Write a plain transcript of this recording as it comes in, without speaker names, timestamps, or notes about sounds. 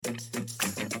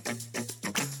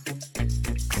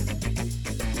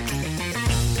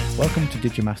Welcome to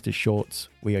Digimasters Shorts.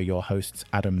 We are your hosts,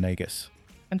 Adam Nagus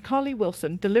and Carly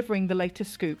Wilson, delivering the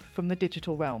latest scoop from the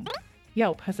digital realm.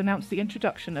 Yelp has announced the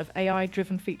introduction of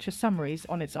AI-driven feature summaries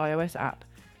on its iOS app,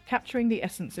 capturing the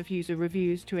essence of user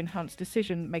reviews to enhance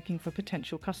decision-making for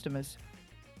potential customers.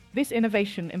 This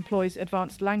innovation employs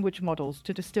advanced language models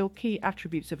to distill key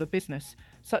attributes of a business,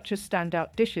 such as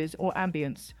standout dishes or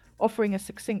ambience, offering a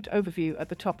succinct overview at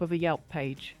the top of a Yelp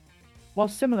page. While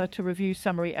similar to review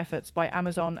summary efforts by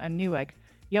Amazon and Newegg,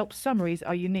 Yelp's summaries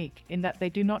are unique in that they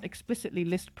do not explicitly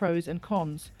list pros and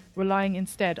cons, relying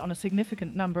instead on a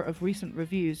significant number of recent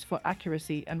reviews for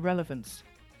accuracy and relevance.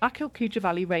 Akhil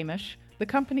Ramesh, the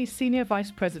company's Senior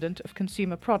Vice President of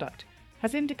Consumer Product,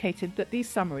 has indicated that these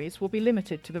summaries will be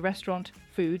limited to the restaurant,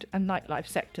 food, and nightlife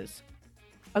sectors.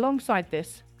 Alongside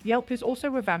this, Yelp is also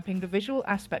revamping the visual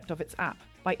aspect of its app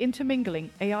by intermingling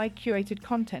AI-curated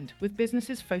content with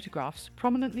businesses' photographs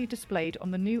prominently displayed on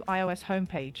the new iOS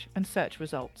homepage and search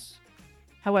results.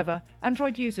 However,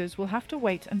 Android users will have to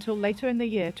wait until later in the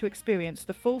year to experience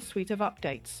the full suite of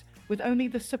updates, with only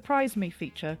the Surprise Me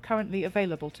feature currently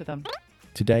available to them.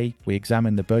 Today, we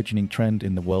examine the burgeoning trend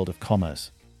in the world of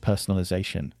commerce,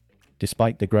 personalization.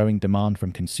 Despite the growing demand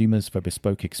from consumers for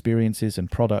bespoke experiences and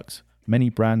products,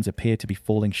 many brands appear to be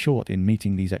falling short in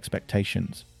meeting these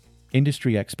expectations.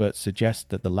 Industry experts suggest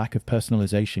that the lack of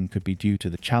personalization could be due to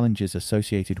the challenges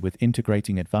associated with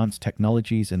integrating advanced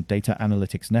technologies and data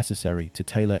analytics necessary to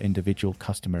tailor individual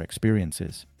customer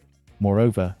experiences.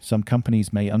 Moreover, some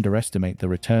companies may underestimate the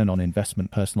return on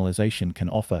investment personalization can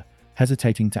offer,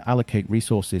 hesitating to allocate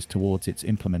resources towards its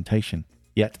implementation.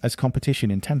 Yet, as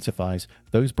competition intensifies,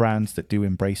 those brands that do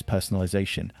embrace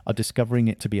personalization are discovering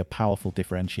it to be a powerful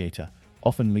differentiator,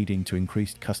 often leading to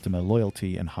increased customer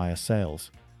loyalty and higher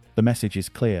sales. The message is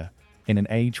clear. In an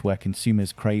age where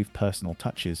consumers crave personal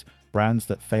touches, brands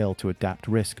that fail to adapt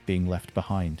risk being left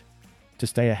behind. To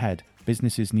stay ahead,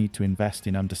 businesses need to invest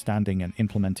in understanding and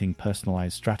implementing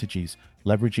personalized strategies,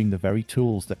 leveraging the very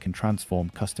tools that can transform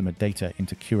customer data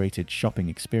into curated shopping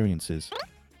experiences.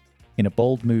 In a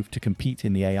bold move to compete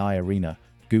in the AI arena,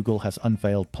 Google has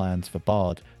unveiled plans for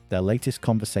Bard, their latest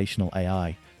conversational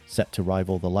AI, set to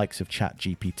rival the likes of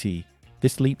ChatGPT.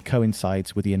 This leap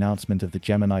coincides with the announcement of the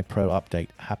Gemini Pro update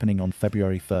happening on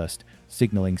February 1st,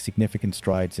 signaling significant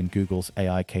strides in Google's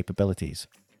AI capabilities.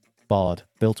 Bard,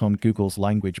 built on Google's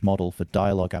language model for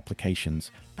dialogue applications,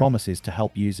 promises to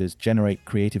help users generate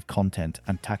creative content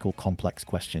and tackle complex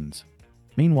questions.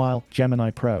 Meanwhile, Gemini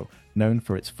Pro, known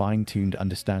for its fine-tuned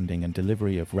understanding and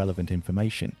delivery of relevant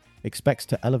information, expects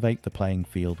to elevate the playing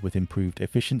field with improved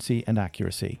efficiency and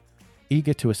accuracy.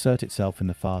 Eager to assert itself in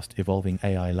the fast-evolving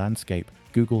AI landscape,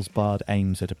 Google's Bard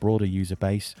aims at a broader user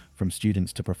base, from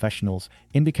students to professionals,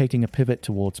 indicating a pivot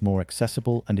towards more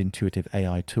accessible and intuitive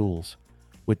AI tools.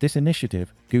 With this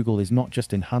initiative, Google is not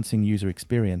just enhancing user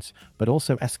experience, but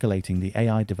also escalating the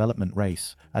AI development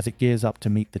race as it gears up to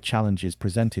meet the challenges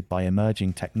presented by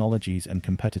emerging technologies and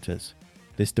competitors.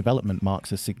 This development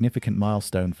marks a significant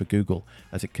milestone for Google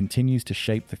as it continues to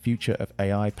shape the future of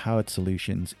AI-powered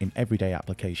solutions in everyday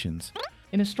applications.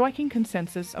 In a striking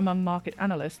consensus among market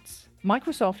analysts,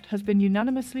 Microsoft has been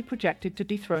unanimously projected to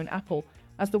dethrone Apple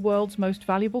as the world's most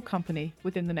valuable company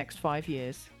within the next 5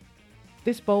 years.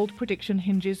 This bold prediction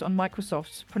hinges on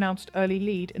Microsoft's pronounced early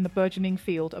lead in the burgeoning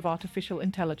field of artificial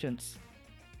intelligence.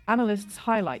 Analysts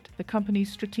highlight the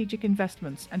company's strategic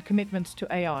investments and commitments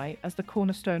to AI as the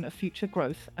cornerstone of future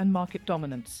growth and market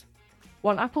dominance.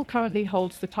 While Apple currently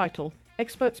holds the title,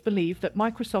 experts believe that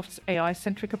Microsoft's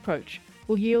AI-centric approach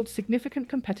will yield significant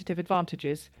competitive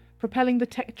advantages, propelling the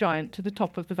tech giant to the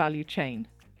top of the value chain.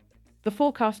 The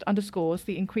forecast underscores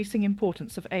the increasing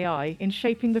importance of AI in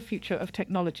shaping the future of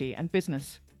technology and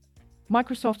business.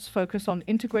 Microsoft's focus on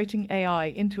integrating AI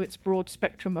into its broad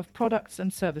spectrum of products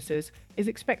and services is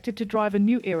expected to drive a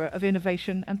new era of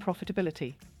innovation and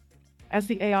profitability. As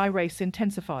the AI race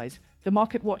intensifies, the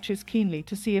market watches keenly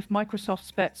to see if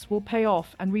Microsoft's bets will pay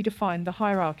off and redefine the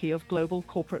hierarchy of global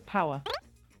corporate power.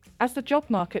 As the job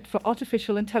market for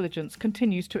artificial intelligence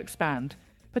continues to expand,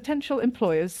 potential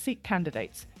employers seek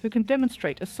candidates who can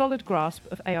demonstrate a solid grasp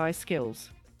of AI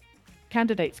skills.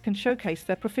 Candidates can showcase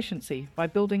their proficiency by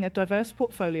building a diverse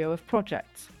portfolio of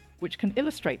projects, which can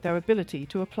illustrate their ability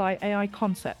to apply AI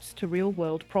concepts to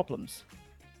real-world problems.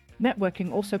 Networking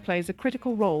also plays a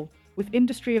critical role, with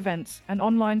industry events and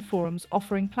online forums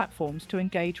offering platforms to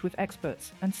engage with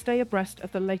experts and stay abreast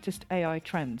of the latest AI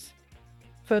trends.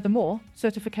 Furthermore,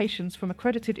 certifications from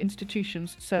accredited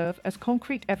institutions serve as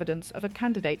concrete evidence of a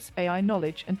candidate's AI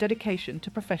knowledge and dedication to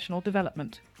professional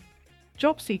development.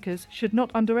 Job seekers should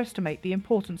not underestimate the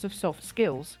importance of soft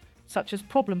skills, such as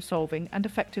problem-solving and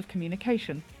effective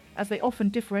communication, as they often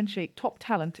differentiate top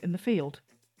talent in the field.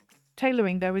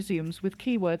 Tailoring their resumes with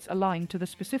keywords aligned to the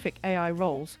specific AI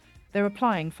roles they're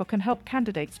applying for can help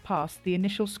candidates pass the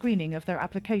initial screening of their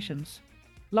applications.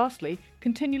 Lastly,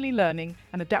 continually learning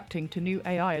and adapting to new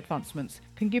AI advancements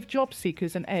can give job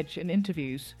seekers an edge in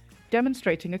interviews,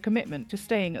 demonstrating a commitment to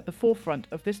staying at the forefront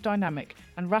of this dynamic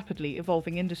and rapidly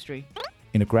evolving industry.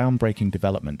 In a groundbreaking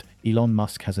development, Elon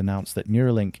Musk has announced that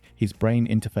Neuralink, his brain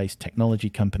interface technology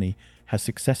company, has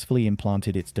successfully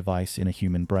implanted its device in a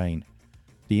human brain.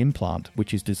 The implant,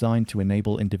 which is designed to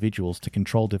enable individuals to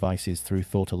control devices through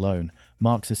thought alone,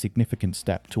 marks a significant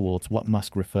step towards what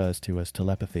Musk refers to as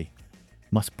telepathy.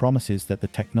 Musk promises that the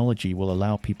technology will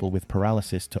allow people with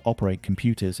paralysis to operate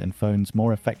computers and phones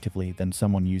more effectively than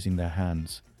someone using their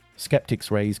hands.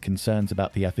 Skeptics raise concerns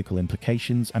about the ethical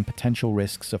implications and potential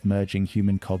risks of merging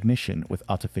human cognition with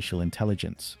artificial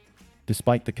intelligence.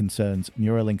 Despite the concerns,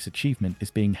 Neuralink's achievement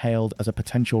is being hailed as a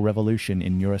potential revolution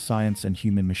in neuroscience and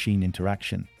human-machine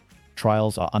interaction.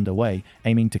 Trials are underway,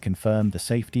 aiming to confirm the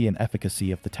safety and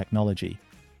efficacy of the technology.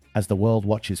 As the world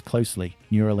watches closely,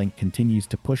 Neuralink continues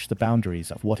to push the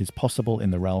boundaries of what is possible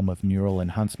in the realm of neural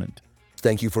enhancement.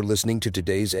 Thank you for listening to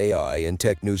today's AI and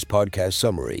Tech News Podcast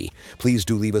Summary. Please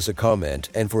do leave us a comment,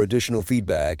 and for additional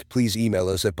feedback, please email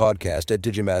us at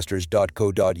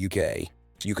podcast@digimasters.co.uk.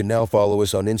 You can now follow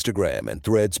us on Instagram and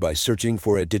Threads by searching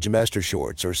for @Digimaster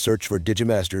Shorts or search for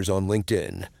Digimasters on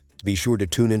LinkedIn. Be sure to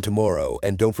tune in tomorrow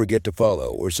and don't forget to follow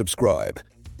or subscribe.